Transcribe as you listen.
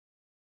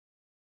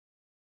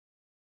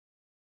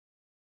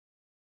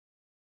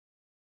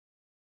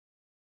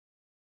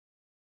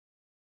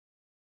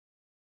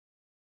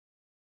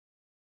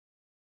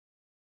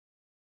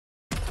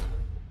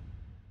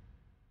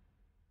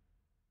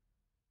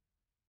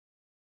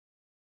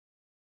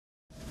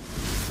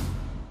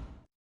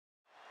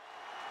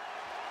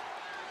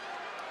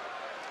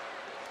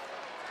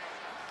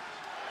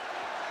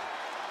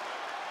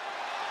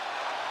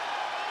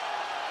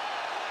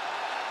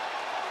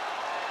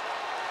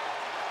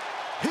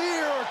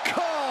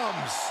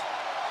is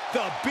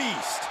the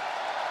Beast.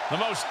 The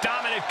most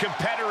dominant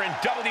competitor in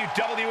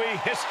WWE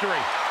history.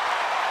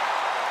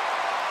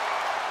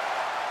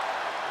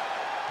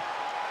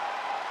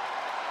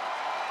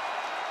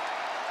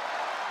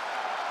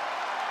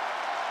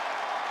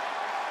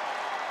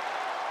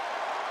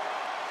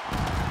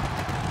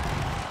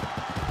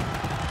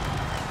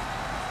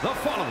 The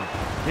following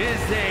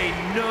is a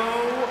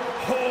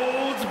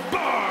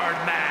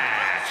no-holds-barred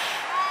match.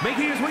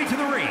 Making his way to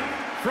the ring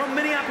from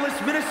Minneapolis,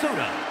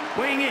 Minnesota,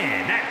 weighing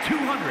in at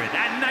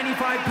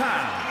 295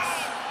 pounds,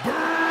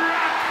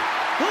 Brock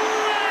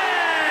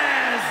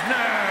Lesnar.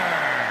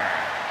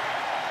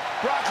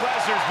 Brock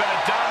Lesnar's been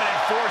a dominant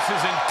force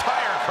his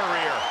entire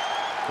career.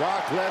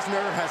 Brock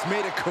Lesnar has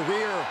made a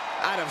career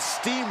out of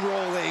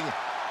steamrolling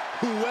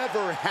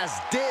whoever has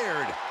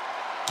dared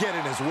get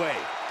in his way.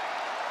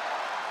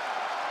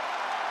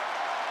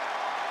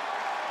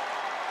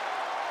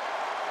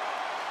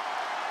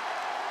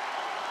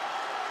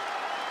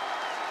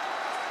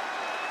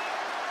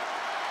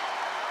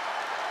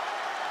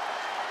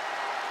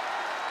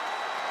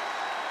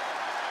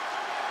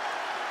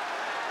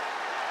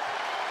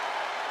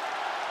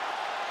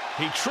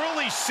 He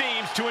truly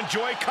seems to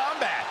enjoy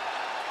combat.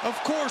 Of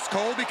course,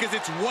 Cole, because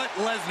it's what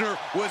Lesnar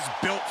was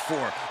built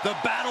for. The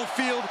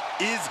battlefield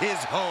is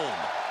his home.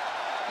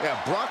 Yeah,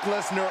 Brock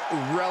Lesnar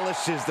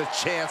relishes the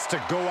chance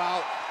to go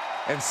out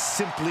and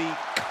simply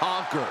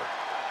conquer.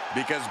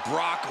 Because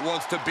Brock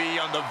wants to be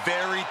on the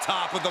very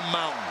top of the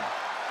mountain.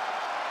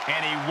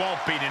 And he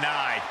won't be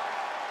denied.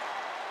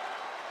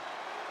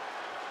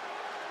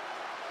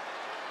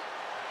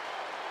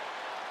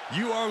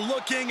 You are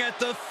looking at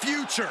the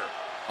future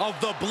of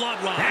the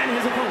bloodline. And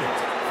his opponent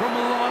from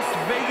Las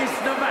Vegas,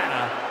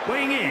 Nevada,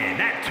 weighing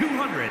in at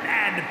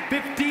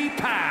 250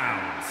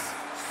 pounds,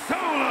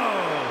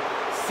 Solo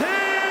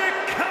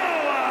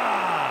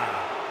Sikoa.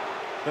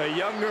 The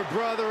younger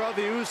brother of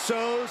the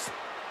Usos,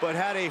 but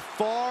had a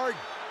far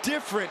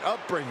different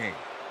upbringing.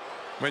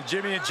 When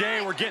Jimmy and Jay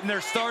were getting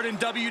their start in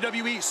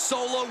WWE,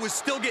 Solo was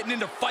still getting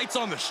into fights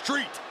on the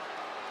street.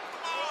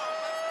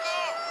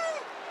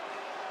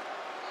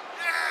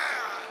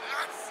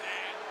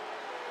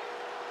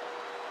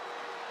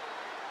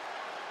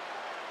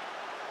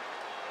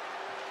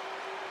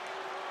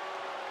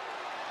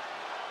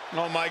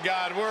 Oh my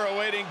God, we're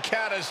awaiting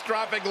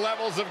catastrophic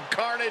levels of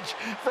carnage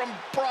from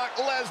Brock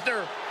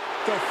Lesnar.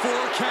 The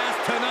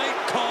forecast tonight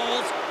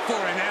calls for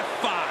an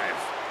F5.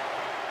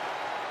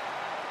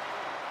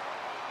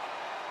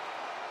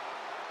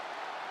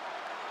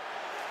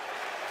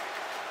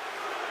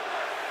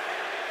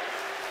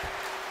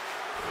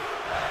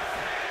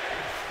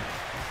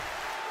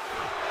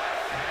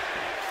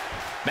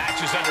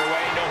 Match is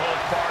underway, no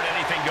holds barred,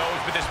 anything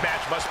goes, but this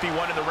match must be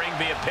won in the ring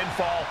via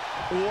pinfall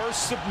or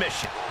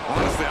submission.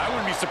 Honestly, I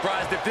wouldn't be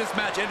surprised if this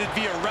match ended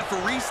via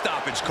referee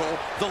stoppage, Cole.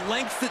 The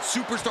lengths that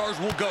superstars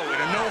will go in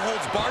a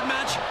no-holds-barred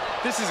match,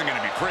 this isn't going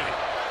to be pretty.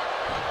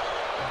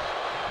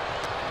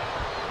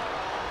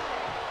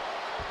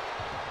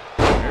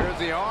 Here's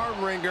the arm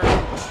wringer,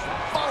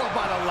 followed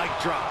by the leg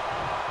drop.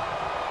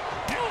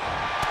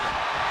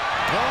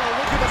 Oh,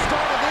 look at the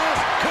start of this.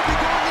 Could be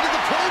going into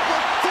the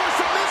playbook for a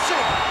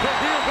submission. The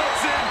heel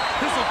hooks in.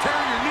 This will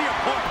tear your knee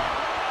apart.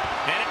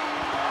 And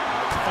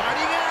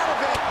Fighting out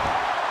of it.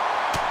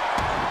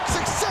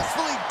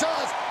 Successfully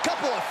does.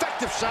 Couple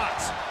effective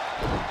shots.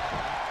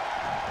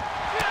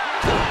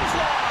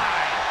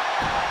 clothesline.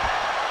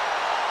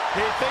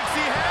 He thinks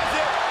he has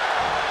it.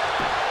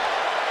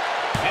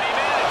 And he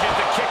manages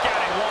to kick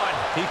out in one.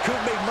 He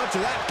couldn't make much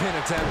of that pin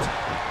attempt.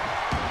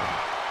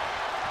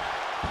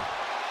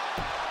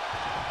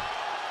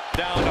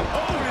 Down to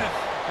Otis.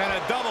 And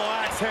a double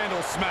axe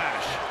handle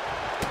smash.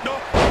 No.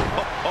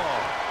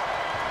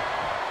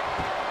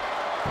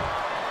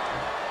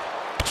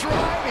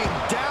 Driving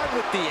down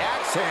with the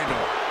axe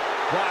handle.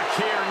 Brock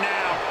here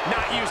now,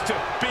 not used to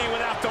being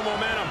without the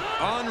momentum.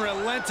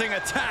 Unrelenting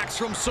attacks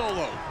from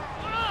Solo.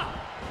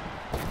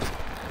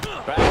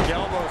 Back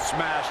elbow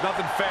smash,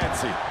 nothing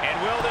fancy. And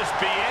will this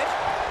be it?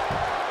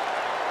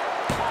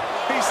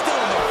 He's still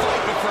in the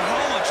fight, but for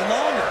how much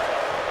longer?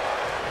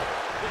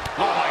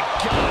 Oh my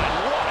God,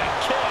 what a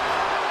kick.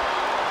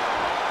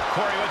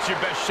 Corey, what's your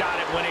best shot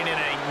at winning in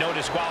a no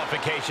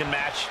disqualification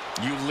match?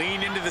 You lean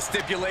into the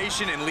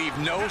stipulation and leave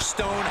no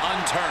stone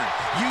unturned.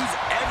 Use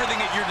everything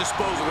at your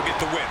disposal to get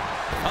the win.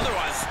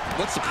 Otherwise,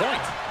 what's the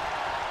point?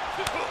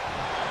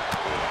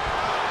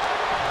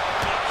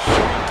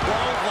 Short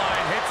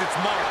clothesline hits its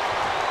mark.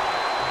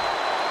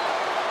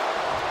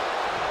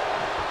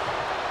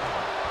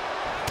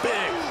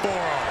 Big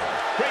forearm.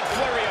 Great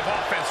flurry of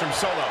offense from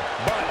Solo.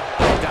 But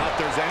I doubt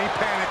there's any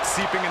panic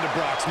seeping into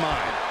Brock's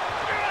mind.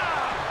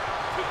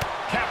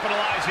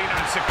 Capitalizing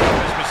on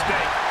Sikoa's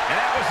mistake. And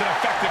that was an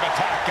effective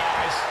attack,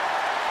 guys.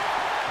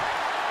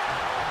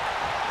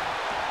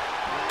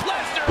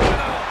 Lesnar with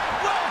a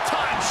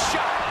well-timed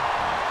shot.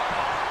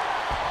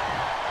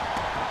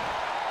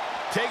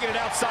 Taking it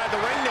outside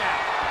the ring now.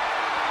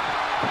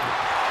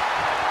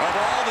 Of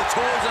all the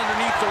toys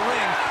underneath the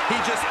ring, he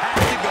just had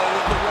to go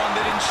with the one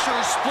that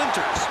ensures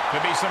splinters.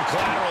 Could be some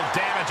collateral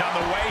damage on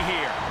the way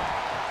here.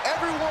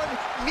 Everyone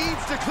needs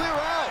to clear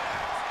out,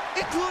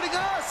 including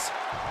us.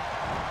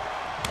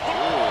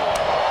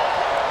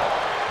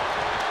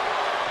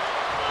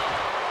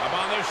 Up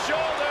on their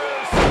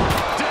shoulders.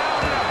 Down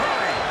in a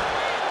hurry.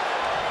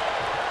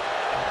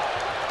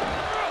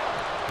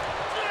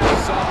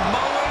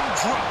 Samoan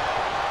drop.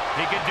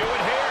 He could do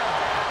it here.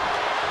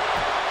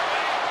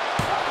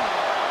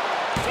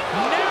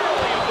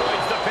 Narrowly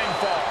avoids the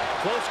pinfall.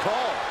 Close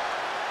call.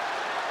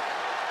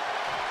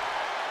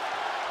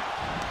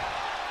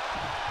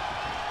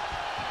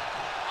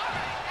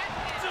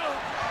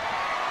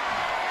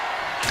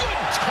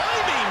 Good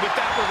timing with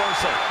that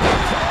reversal.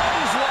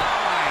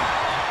 Clothesline.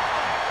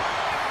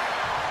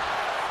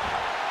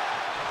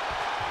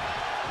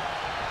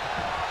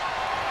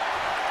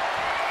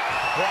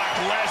 Brock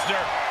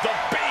Lesnar, the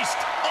beast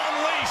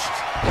unleashed.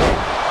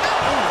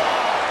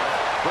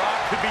 Brock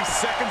could be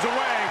seconds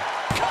away.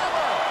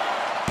 Cover.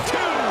 2.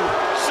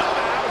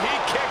 Somehow he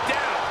kicked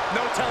out.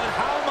 No telling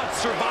how much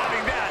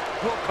surviving that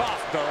will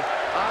cost, though.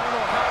 I don't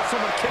know how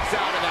someone kicks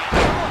out of that.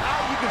 I don't know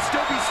how you can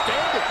still be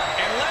standing.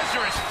 And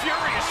Lesnar is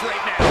furious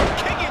right now.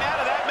 Kicking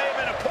out of that may have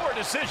been a poor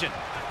decision.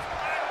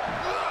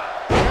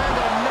 And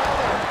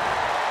another.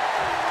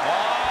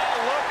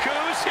 Oh, look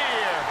who's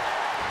here.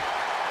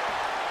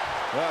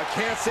 I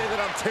can't say that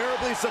I'm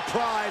terribly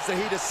surprised that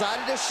he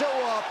decided to show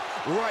up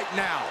right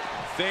now.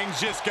 Things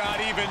just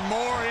got even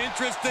more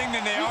interesting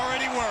than they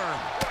already were.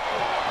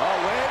 Oh,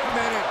 wait a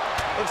minute.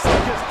 Looks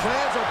like his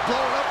plans are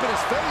blowing up in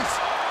his face.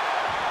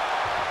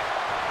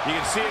 You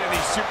can see it in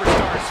these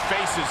superstars'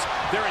 faces.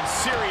 They're in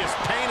serious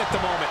pain at the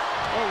moment.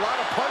 Well, a lot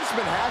of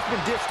punishment has been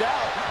dished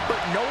out, but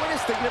no one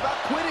is thinking about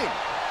quitting.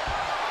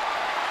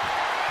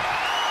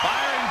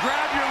 Byron,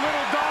 grab your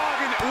little dog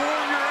and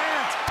warn your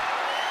aunt.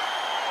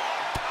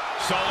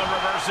 Solo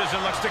reverses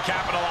and looks to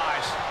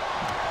capitalize.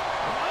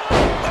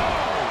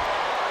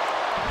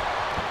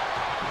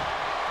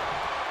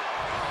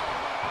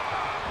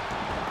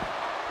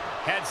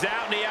 Heads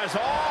out, and he has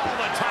all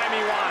the time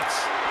he wants.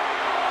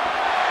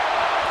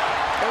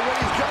 And when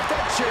he's got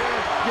that chair,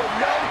 you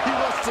know he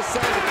wants to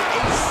send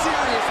a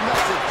serious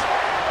message.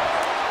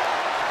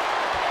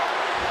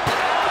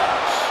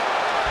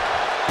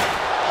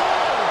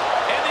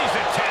 And these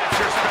attacks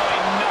are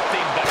spelling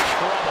nothing but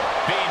trouble.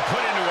 Being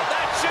put into a...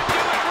 That should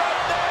do it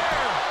right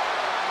there!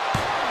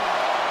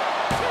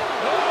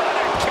 Oh,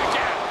 and a kick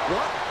out.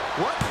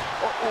 What?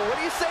 What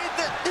do you say?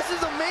 This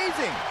is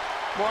amazing.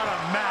 What a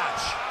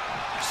match.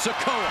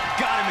 Sikoa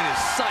got him in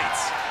his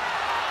sights.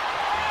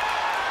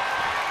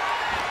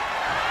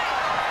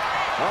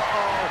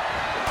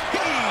 He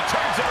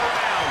turns it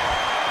around.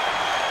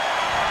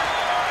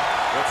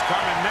 What's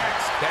coming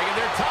next? Taking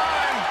their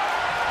time.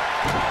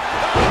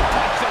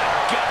 Punch to the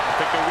gut.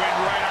 Took the wind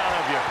right out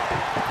of you.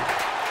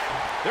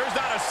 There's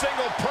not a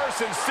single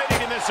person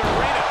sitting in this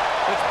arena.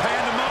 It's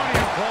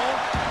pandemonium, Cole.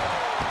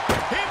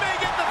 He may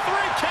get the 3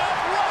 count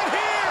right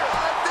here.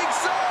 I think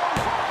so.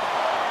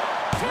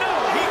 No,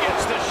 he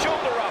gets the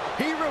shoulder up.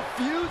 He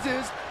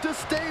refuses to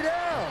stay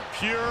down.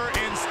 Pure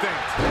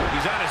instinct.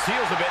 He's on his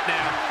heels a bit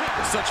now.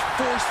 Such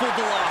forceful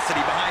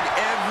velocity behind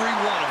every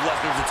one of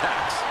Lesnar's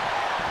attacks.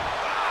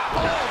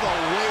 All the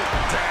way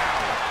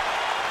down.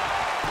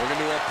 Looking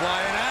to apply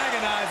an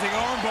agonizing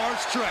armbar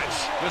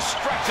stretch. Just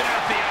stretching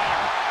out the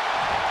arm.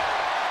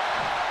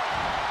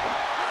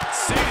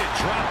 Seated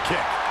drop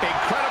kick.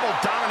 Incredible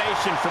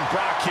domination from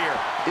Brock here.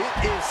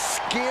 It is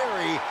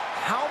scary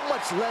how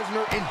much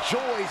Lesnar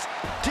enjoys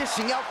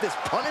dishing out this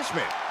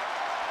punishment.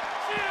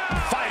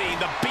 Fighting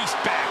the beast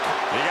back.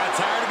 He got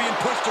tired of being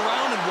pushed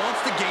around and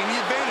wants to gain the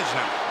advantage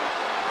now.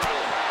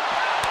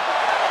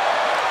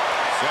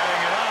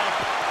 Setting it up.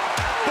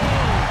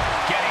 Boom.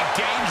 Getting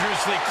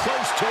dangerously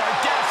close to our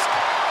desk.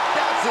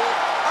 That's it.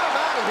 I'm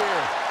out of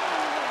here.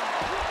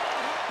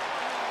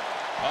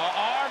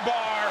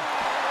 Armbar.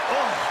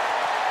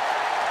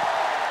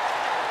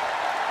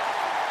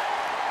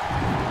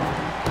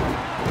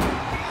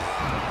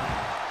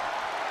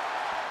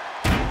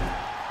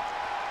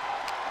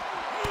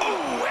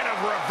 Oh, and a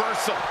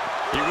reversal.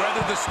 He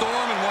weathered the storm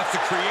and wants to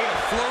create a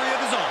flurry of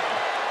his own.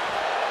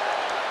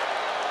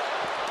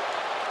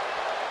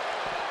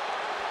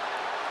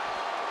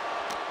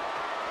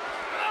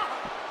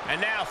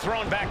 And now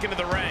thrown back into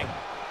the ring.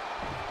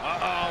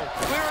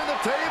 Clearing the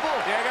table.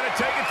 Yeah, gonna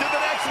take it to the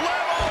next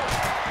level.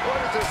 What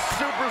is this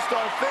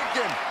superstar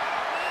thinking?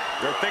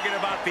 They're thinking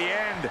about the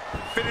end,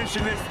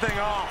 finishing this thing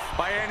off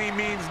by any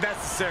means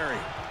necessary.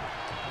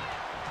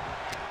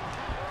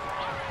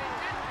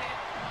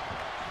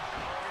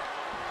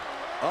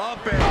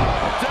 Up and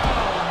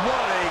down.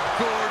 What a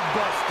gourd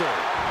buster.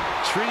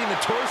 Treating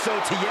the torso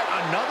to yet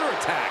another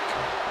attack.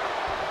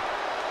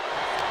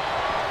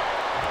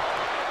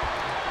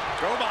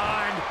 Go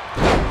behind.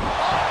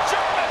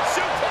 German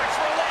suplex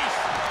release.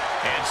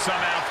 And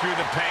somehow through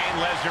the pain,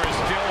 Lesnar is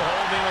still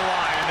holding the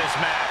line in this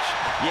match.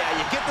 Yeah,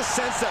 you get the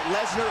sense that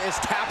Lesnar is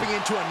tapping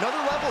into another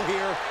level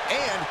here,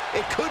 and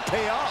it could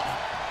pay off.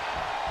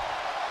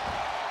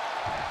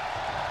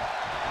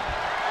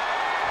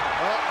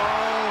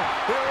 Uh-oh,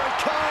 here it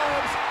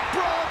comes.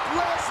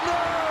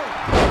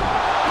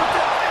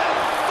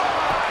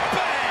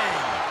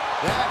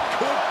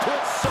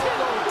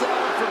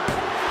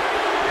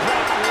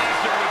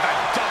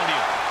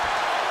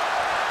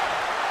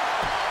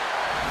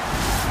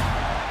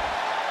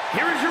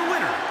 here is your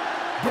winner,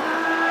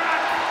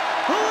 Brock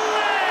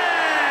Lesnar.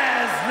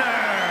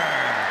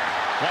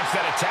 Once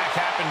that attack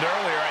happened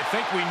earlier, I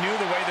think we knew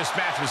the way this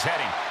match was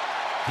heading.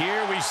 Here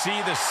we see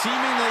the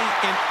seemingly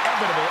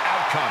inevitable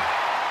outcome.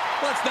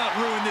 Let's not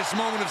ruin this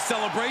moment of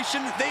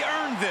celebration. They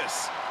earned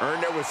this.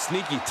 Earned it with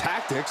sneaky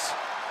tactics.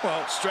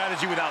 Well,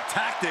 strategy without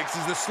tactics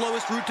is the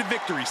slowest route to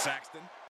victory, Saxton.